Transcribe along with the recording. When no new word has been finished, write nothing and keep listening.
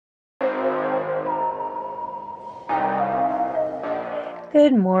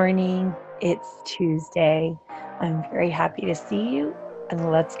Good morning. It's Tuesday. I'm very happy to see you,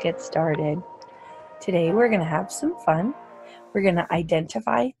 and let's get started. Today, we're going to have some fun. We're going to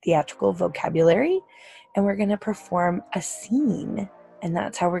identify theatrical vocabulary, and we're going to perform a scene, and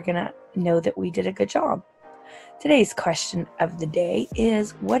that's how we're going to know that we did a good job. Today's question of the day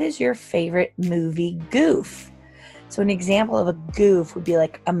is, what is your favorite movie goof? So an example of a goof would be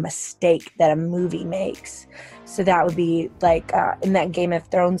like a mistake that a movie makes. So that would be like in that Game of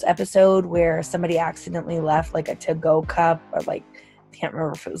Thrones episode where somebody accidentally left like a to-go cup, or like, I can't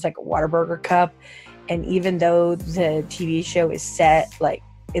remember if it was like a Whataburger cup. And even though the TV show is set like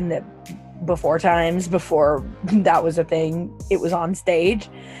in the before times, before that was a thing, it was on stage.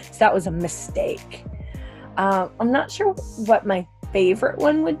 So that was a mistake. I'm not sure what my favorite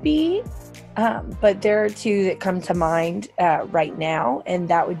one would be. But there are two that come to mind right now, and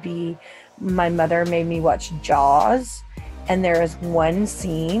that would be my mother made me watch Jaws, and there is one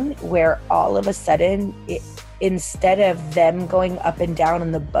scene where all of a sudden, instead of them going up and down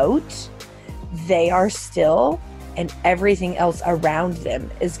on the boat, they are still, and everything else around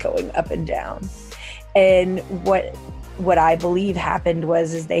them is going up and down. And what I believe happened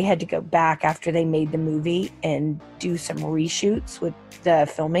is they had to go back after they made the movie and do some reshoots with the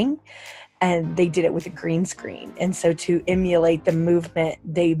filming. And they did it with a green screen. And so to emulate the movement,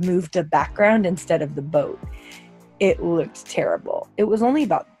 they moved the background instead of the boat. It looked terrible. It was only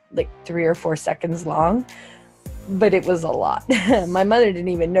about like 3 or 4 seconds long, but it was a lot. My mother didn't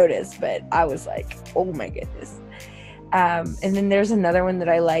even notice, but I was like, oh my goodness. And then there's another one that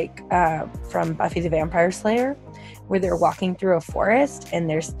I like from Buffy the Vampire Slayer, where they're walking through a forest and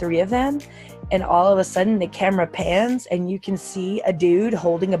there's 3 of them. And all of a sudden the camera pans and you can see a dude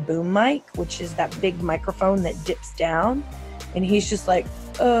holding a boom mic, which is that big microphone that dips down. And he's just like,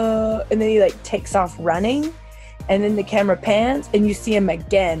 and then he like takes off running. And then the camera pans and you see him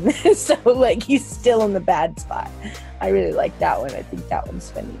again. So like he's still in the bad spot. I really like that one. I think that one's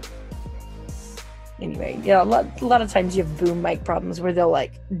funny. Anyway, yeah, a lot of times you have boom mic problems where they'll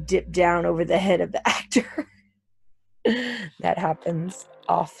like dip down over the head of the actor. That happens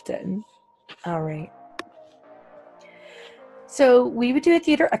often. All right. So we would do a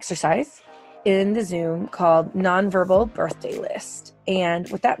theater exercise in the Zoom called Nonverbal Birthday List. And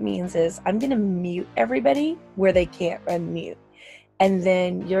what that means is I'm going to mute everybody where they can't unmute. And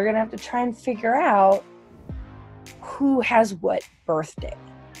then you're going to have to try and figure out who has what birthday.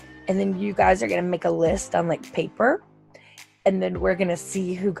 And then you guys are going to make a list on like paper. And then we're going to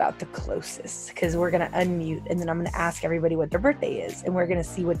see who got the closest, because we're going to unmute. And then I'm going to ask everybody what their birthday is. And we're going to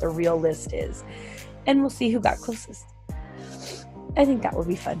see what the real list is. And we'll see who got closest. I think that will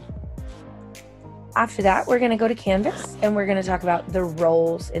be fun. After that, we're going to go to Canvas. And we're going to talk about the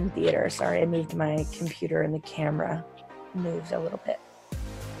roles in theater. Sorry, I moved my computer and the camera moved a little bit.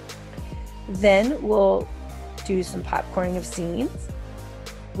 Then we'll do some popcorning of scenes.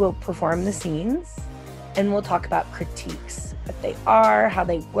 We'll perform the scenes. And we'll talk about critiques, what they are, how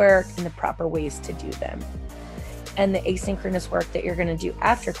they work, and the proper ways to do them. And the asynchronous work that you're going to do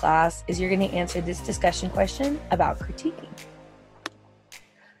after class is you're going to answer this discussion question about critiquing.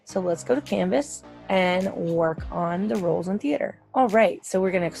 So let's go to Canvas and work on the roles in theater. All right, so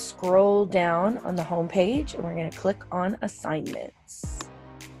we're going to scroll down on the home page and we're going to click on assignments.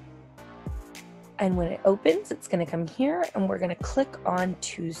 And when it opens, it's going to come here and we're going to click on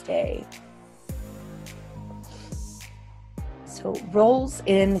Tuesday. So Roles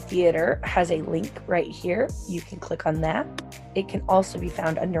in Theater has a link right here. You can click on that. It can also be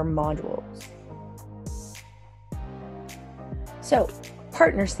found under modules. So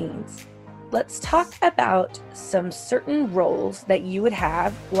partner scenes. Let's talk about some certain roles that you would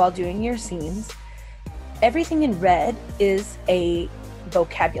have while doing your scenes. Everything in red is a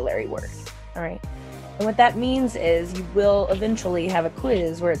vocabulary word, all right? And what that means is you will eventually have a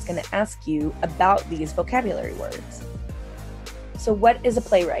quiz where it's going to ask you about these vocabulary words. So what is a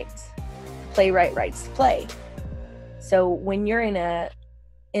playwright? Playwright writes the play. So when you're in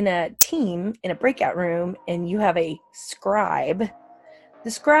a team, in a breakout room, and you have a scribe,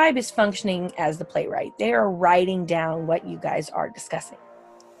 the scribe is functioning as the playwright. They are writing down what you guys are discussing.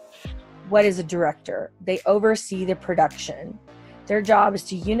 What is a director? They oversee the production. Their job is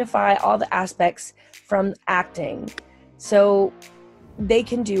to unify all the aspects from acting. So they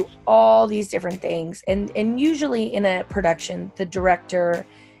can do all these different things. And usually in a production, the director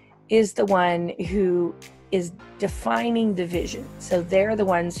is the one who is defining the vision. So they're the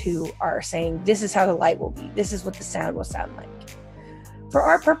ones who are saying, this is how the light will be. This is what the sound will sound like. For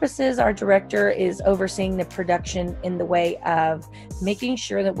our purposes, our director is overseeing the production in the way of making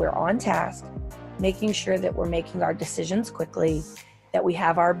sure that we're on task, making sure that we're making our decisions quickly, that we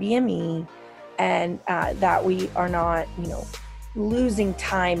have our BME, and that we are not, losing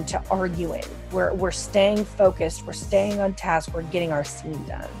time to arguing. We're staying focused, we're staying on task, we're getting our scene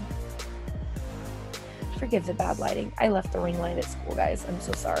done. Forgive the bad lighting. I left the ring light at school, guys. I'm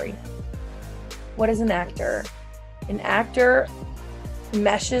so sorry. What is an actor? An actor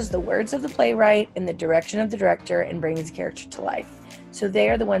meshes the words of the playwright in the direction of the director and brings the character to life. So they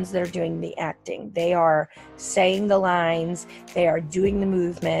are the ones that are doing the acting. They are saying the lines, they are doing the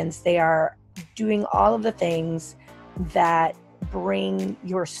movements, they are doing all of the things that bring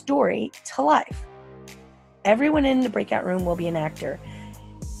your story to life. Everyone in the breakout room will be an actor,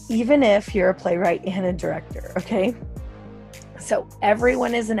 even if you're a playwright and a director, okay? So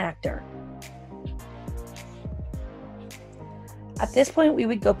everyone is an actor. At this point, we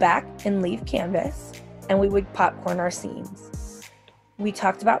would go back and leave canvas, and we would popcorn our scenes. We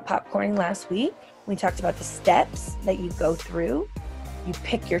talked about popcorning last week. We talked about the steps that you go through. You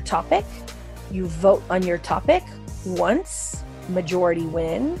pick your topic. You vote on your topic once. Majority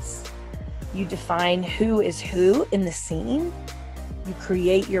wins. You define who is who in the scene. You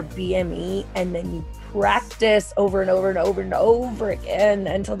create your BME, and then you practice over and over and over and over again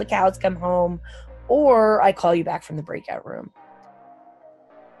until the cows come home, or I call you back from the breakout room.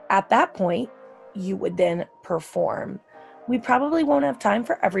 At that point, you would then perform. We probably won't have time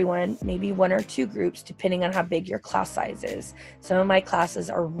for everyone, maybe 1 or 2 groups, depending on how big your class size is. Some of my classes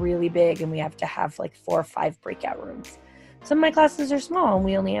are really big and we have to have like 4 or 5 breakout rooms. Some of my classes are small and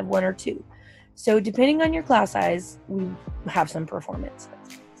we only have 1 or 2. So depending on your class size, we have some performances.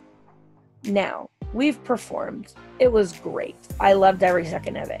 Now, we've performed. It was great. I loved every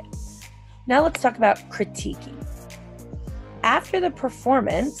second of it. Now let's talk about critiquing. After the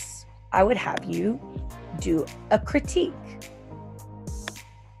performance, I would have you do a critique.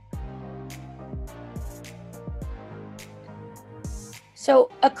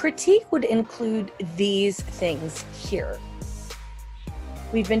 So a critique would include these things here.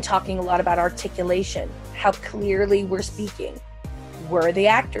 We've been talking a lot about articulation, how clearly we're speaking. Were the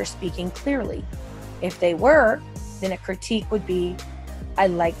actors speaking clearly? If they were, then a critique would be, I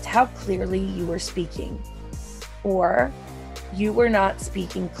liked how clearly you were speaking. Or, you were not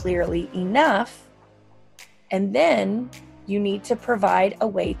speaking clearly enough, and then you need to provide a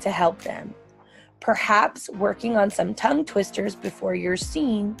way to help them. Perhaps working on some tongue twisters before your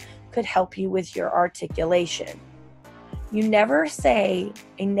scene could help you with your articulation. You never say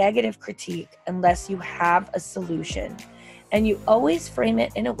a negative critique unless you have a solution, and you always frame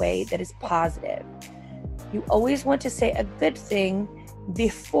it in a way that is positive. You always want to say a good thing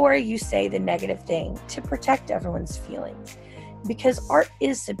before you say the negative thing to protect everyone's feelings. Because art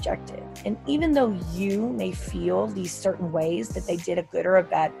is subjective, and even though you may feel these certain ways that they did a good or a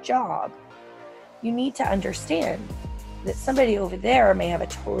bad job, you need to understand that somebody over there may have a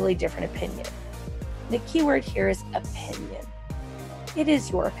totally different opinion. The key word here is opinion. It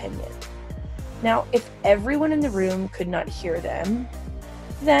is your opinion. Now, if everyone in the room could not hear them,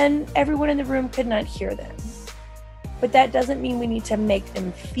 then everyone in the room could not hear them. But that doesn't mean we need to make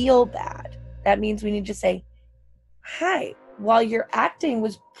them feel bad. That means we need to say, hi, while your acting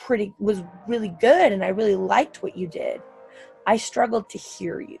was really good and I really liked what you did, I struggled to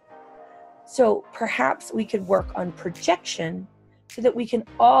hear you. So perhaps we could work on projection so that we can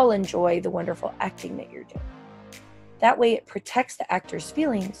all enjoy the wonderful acting that you're doing. That way it protects the actor's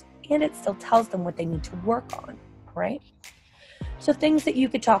feelings and it still tells them what they need to work on, right? So things that you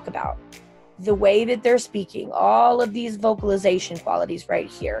could talk about, the way that they're speaking, all of these vocalization qualities right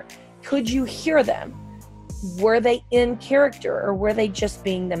here. Could you hear them? Were they in character or were they just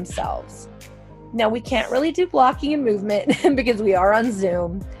being themselves? Now, we can't really do blocking and movement because we are on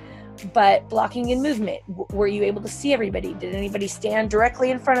Zoom, but blocking and movement, were you able to see everybody? Did anybody stand directly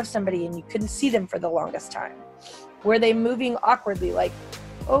in front of somebody and you couldn't see them for the longest time? Were they moving awkwardly, like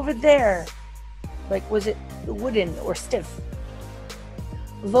over there? Like, was it wooden or stiff?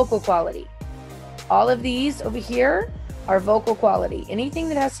 Vocal quality. All of these over here are vocal quality. Anything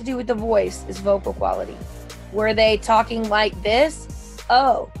that has to do with the voice is vocal quality. Were they talking like this?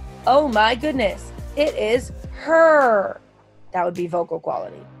 Oh my goodness, it is her. That would be vocal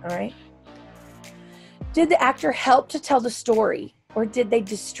quality, all right? Did the actor help to tell the story or did they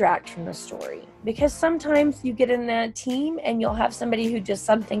distract from the story? Because sometimes you get in a team and you'll have somebody who does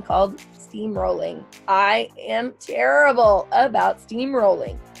something called steamrolling. I am terrible about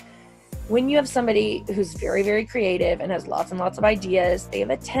steamrolling. When you have somebody who's very, very creative and has lots and lots of ideas, they have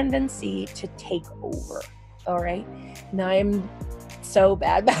a tendency to take over. All right. Now I'm so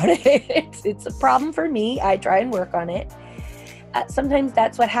bad about it. It's a problem for me. I try and work on it. Sometimes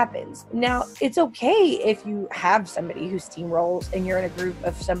that's what happens. Now, it's okay if you have somebody who steamrolls and you're in a group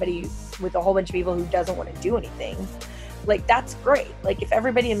of somebody with a whole bunch of people who doesn't want to do anything. Like, that's great. Like, if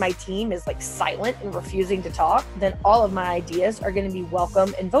everybody in my team is like silent and refusing to talk, then all of my ideas are going to be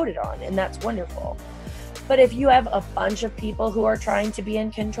welcome and voted on, and that's wonderful. But if you have a bunch of people who are trying to be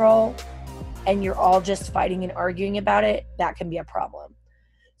in control and you're all just fighting and arguing about it, that can be a problem.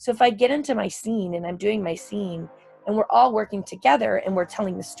 So if I get into my scene and I'm doing my scene and we're all working together and we're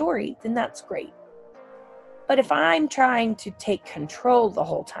telling the story, then that's great. But if I'm trying to take control the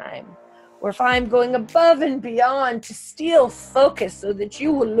whole time, or if I'm going above and beyond to steal focus so that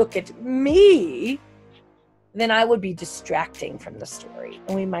you will look at me, then I would be distracting from the story,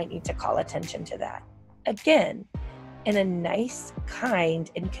 and we might need to call attention to that. Again, in a nice,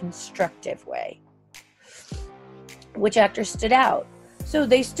 kind, and constructive way. Which actors stood out? So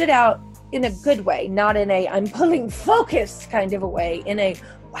they stood out in a good way, not in a I'm pulling focus kind of a way, in a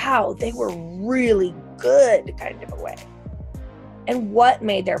wow, they were really good kind of a way. And what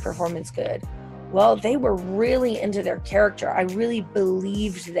made their performance good? Well, they were really into their character. I really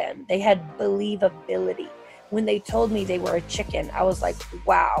believed them. They had believability. When they told me they were a chicken, I was like,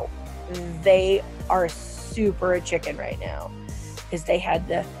 wow, they are super a chicken right now. Because they had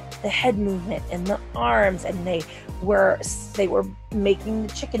the head movement and the arms, and they were making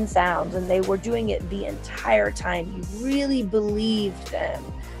the chicken sounds, and they were doing it the entire time. You really believed them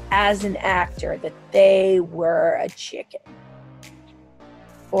as an actor that they were a chicken.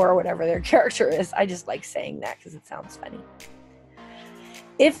 Or whatever their character is. I just like saying that because it sounds funny.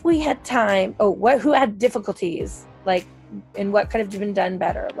 If we had time, who had difficulties? Like, and what could have been done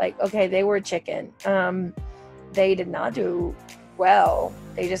better? Like, okay, they were a chicken. They did not do well.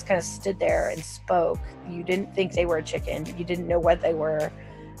 They just kind of stood there and spoke. You didn't think they were a chicken. You didn't know what they were.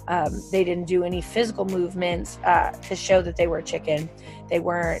 They didn't do any physical movements to show that they were a chicken. They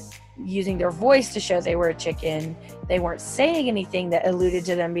weren't using their voice to show they were a chicken. They weren't saying anything that alluded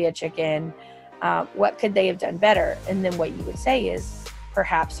to them being a chicken. What could they have done better? And then what you would say is,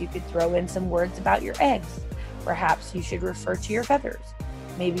 perhaps you could throw in some words about your eggs. Perhaps you should refer to your feathers.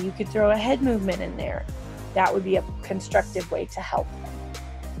 Maybe you could throw a head movement in there. That would be a constructive way to help them.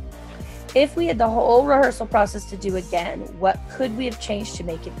 If we had the whole rehearsal process to do again, what could we have changed to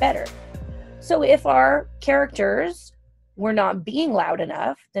make it better? So if our characters were not being loud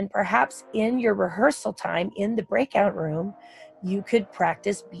enough, then perhaps in your rehearsal time in the breakout room, you could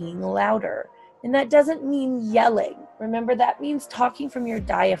practice being louder. And that doesn't mean yelling. Remember, that means talking from your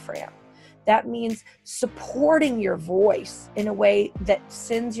diaphragm. That means supporting your voice in a way that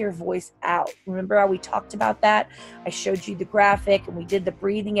sends your voice out. Remember how we talked about that? I showed you the graphic and we did the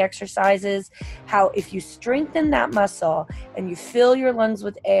breathing exercises. How if you strengthen that muscle and you fill your lungs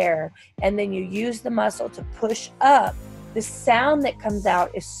with air and then you use the muscle to push up, the sound that comes out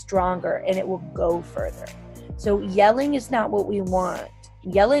is stronger and it will go further. So yelling is not what we want.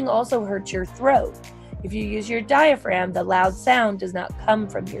 Yelling also hurts your throat. If you use your diaphragm, the loud sound does not come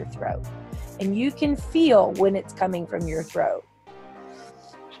from your throat. And you can feel when it's coming from your throat.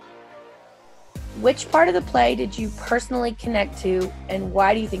 Which part of the play did you personally connect to, and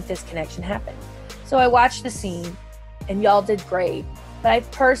why do you think this connection happened? So I watched the scene, and y'all did great, but I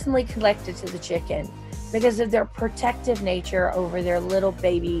personally connected to the chicken because of their protective nature over their little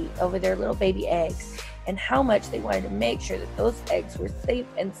baby eggs, and how much they wanted to make sure that those eggs were safe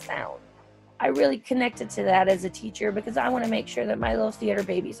and sound. I really connected to that as a teacher because I want to make sure that my little theater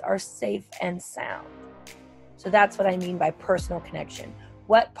babies are safe and sound. So that's what I mean by personal connection.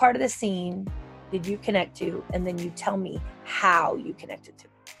 What part of the scene did you connect to? And then you tell me how you connected to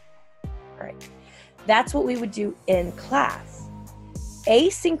it. All right. That's what we would do in class.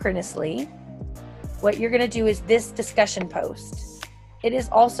 Asynchronously, what you're going to do is this discussion post. It is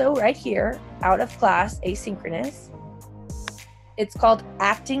also right here, out of class, asynchronous. It's called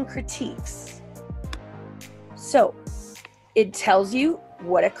Acting Critiques. So it tells you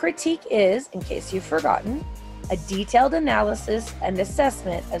what a critique is, in case you've forgotten, a detailed analysis and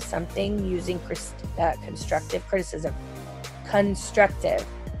assessment of something using constructive criticism. Constructive,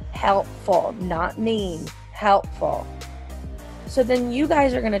 helpful, not mean, helpful. So then you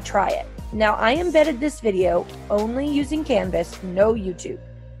guys are going to try it. Now I embedded this video only using Canvas, no YouTube,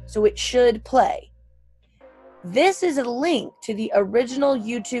 so it should play. This is a link to the original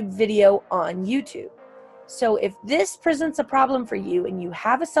YouTube video on YouTube. So if this presents a problem for you and you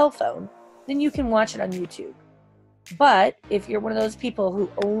have a cell phone, then you can watch it on YouTube. But if you're one of those people who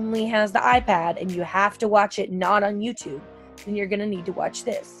only has the iPad and you have to watch it not on YouTube, then you're going to need to watch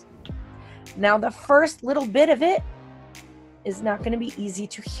this. Now the first little bit of it is not going to be easy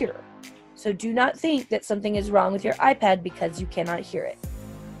to hear. So do not think that something is wrong with your iPad because you cannot hear it.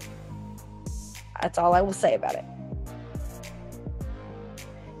 That's all I will say about it.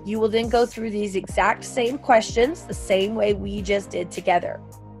 You will then go through these exact same questions the same way we just did together.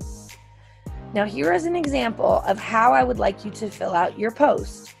 Now, here is an example of how I would like you to fill out your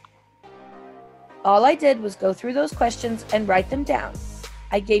post. All I did was go through those questions and write them down.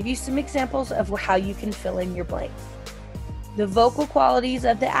 I gave you some examples of how you can fill in your blanks. The vocal qualities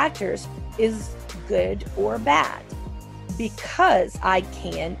of the actors is good or bad because I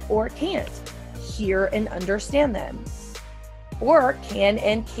can or can't hear and understand them, or can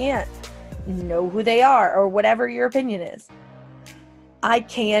and can't know who they are, or whatever your opinion is. I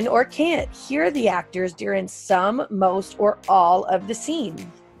can or can't hear the actors during some, most, or all of the scenes.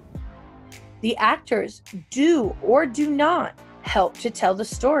 The actors do or do not help to tell the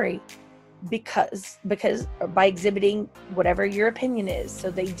story because by exhibiting whatever your opinion is.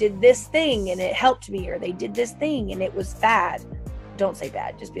 So they did this thing and it helped me, or they did this thing and it was bad. Don't say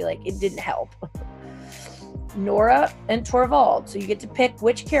bad, just be like, it didn't help. Nora and Torvald, so you get to pick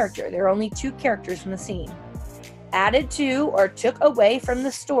which character. There are only two characters from the scene. Added to or took away from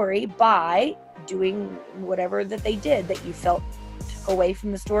the story by doing whatever that they did that you felt took away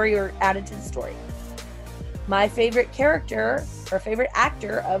from the story or added to the story. My favorite character or favorite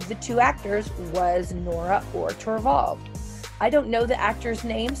actor of the two actors was Nora or Torvald. I don't know the actors'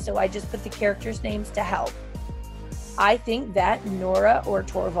 names, so I just put the characters' names to help. I think that Nora or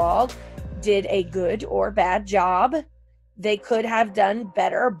Torvald did a good or bad job. They could have done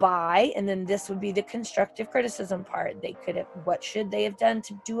better by, and then this would be the constructive criticism part. They could have, what should they have done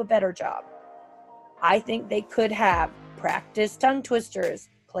to do a better job? I think they could have practiced tongue twisters,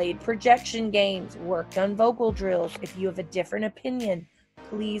 played projection games, worked on vocal drills. If you have a different opinion,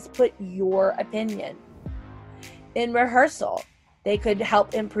 please put your opinion. In rehearsal, they could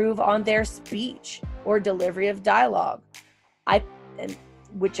help improve on their speech or delivery of dialogue. And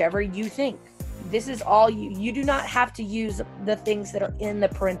whichever you think. This is all you do not have to use the things that are in the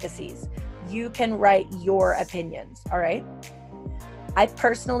parentheses. You can write your opinions, all right? I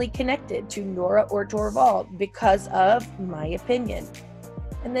personally connected to Nora or Torvald because of my opinion.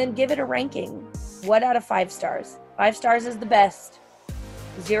 And then give it a ranking. 1 out of 5 stars. 5 stars is the best.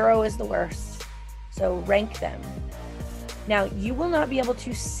 0 is the worst. So rank them. Now, you will not be able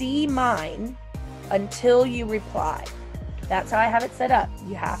to see mine until you reply. That's how I have it set up.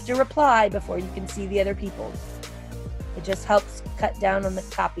 You have to reply before you can see the other people's. It just helps cut down on the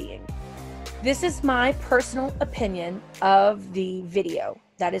copying. This is my personal opinion of the video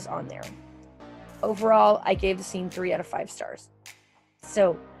that is on there. Overall, I gave the scene 3 out of 5 stars.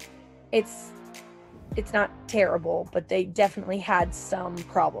 So it's not terrible, but they definitely had some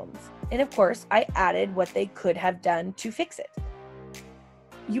problems. And of course, I added what they could have done to fix it.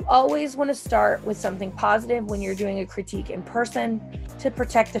 You always want to start with something positive when you're doing a critique in person to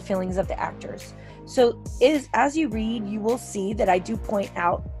protect the feelings of the actors. So as you read, you will see that I do point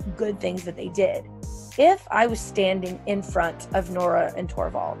out good things that they did. If I was standing in front of Nora and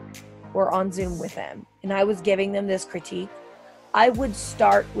Torvald or on Zoom with them and I was giving them this critique, I would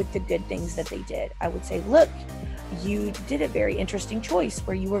start with the good things that they did. I would say, look, you did a very interesting choice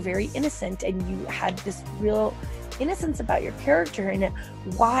where you were very innocent and you had this real innocence about your character and a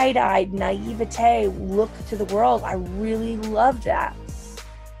wide-eyed naivete look to the world. I really loved that,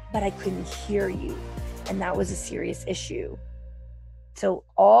 but I couldn't hear you, and that was a serious issue. So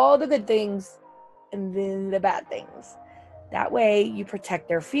all the good things and then the bad things. That way you protect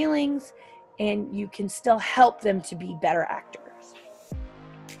their feelings and you can still help them to be better actors.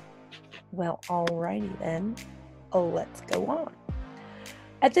 Well, alrighty then, let's go on.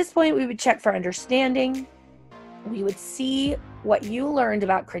 At this point, we would check for understanding. We would see what you learned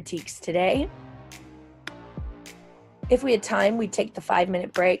about critiques today. If we had time, we'd take the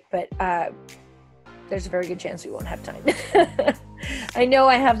 5-minute break, but there's a very good chance we won't have time. I know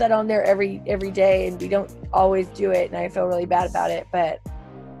I have that on there every day, and we don't always do it, and I feel really bad about it, but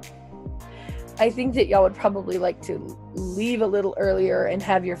I think that y'all would probably like to leave a little earlier and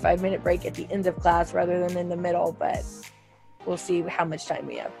have your 5-minute break at the end of class rather than in the middle, but we'll see how much time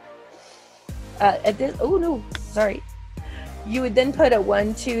we have. You would then put a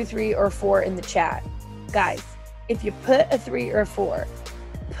 1, 2, 3, or 4 in the chat. Guys, if you put a 3 or a 4,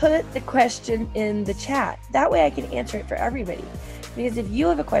 put the question in the chat. That way I can answer it for everybody. Because if you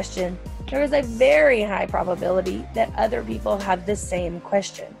have a question, there is a very high probability that other people have the same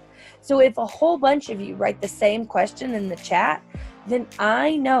question. So if a whole bunch of you write the same question in the chat, then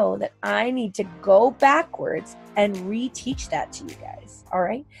I know that I need to go backwards and reteach that to you guys, all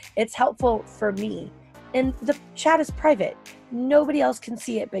right? It's helpful for me. And the chat is private. Nobody else can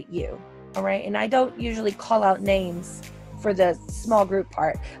see it but you. all right? And I don't usually call out names for the small group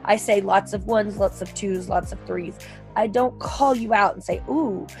part. I say lots of ones, lots of twos, lots of threes. I don't call you out and say,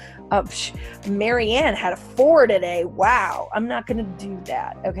 ooh, Marianne had a 4 today. Wow. I'm not going to do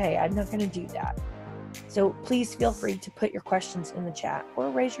that. Okay. I'm not going to do that. So please feel free to put your questions in the chat or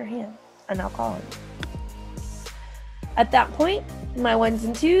raise your hand and I'll call on you. At that point, my ones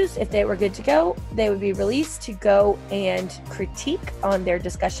and twos, if they were good to go, they would be released to go and critique on their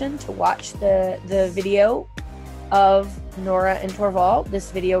discussion, to watch the video of Nora and Torvald,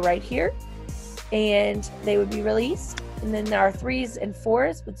 this video right here, and they would be released. And then our threes and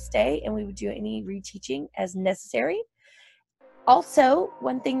fours would stay and we would do any reteaching as necessary. Also,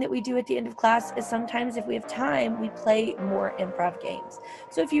 one thing that we do at the end of class is sometimes if we have time, we play more improv games.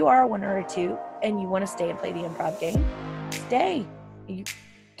 So if you are a 1 or a 2 and you want to stay and play the improv game, stay. You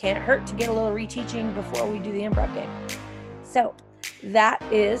can't hurt to get a little reteaching before we do the improv game. So that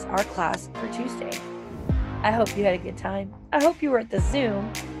is our class for Tuesday. I hope you had a good time. I hope you were at the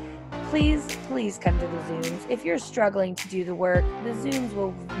Zoom. Please come to the Zooms. If you're struggling to do the work, the Zooms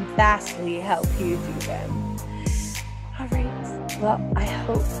will vastly help you do them. All right. Well, I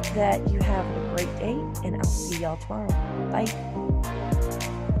hope that you have a great day, and I'll see y'all tomorrow. Bye.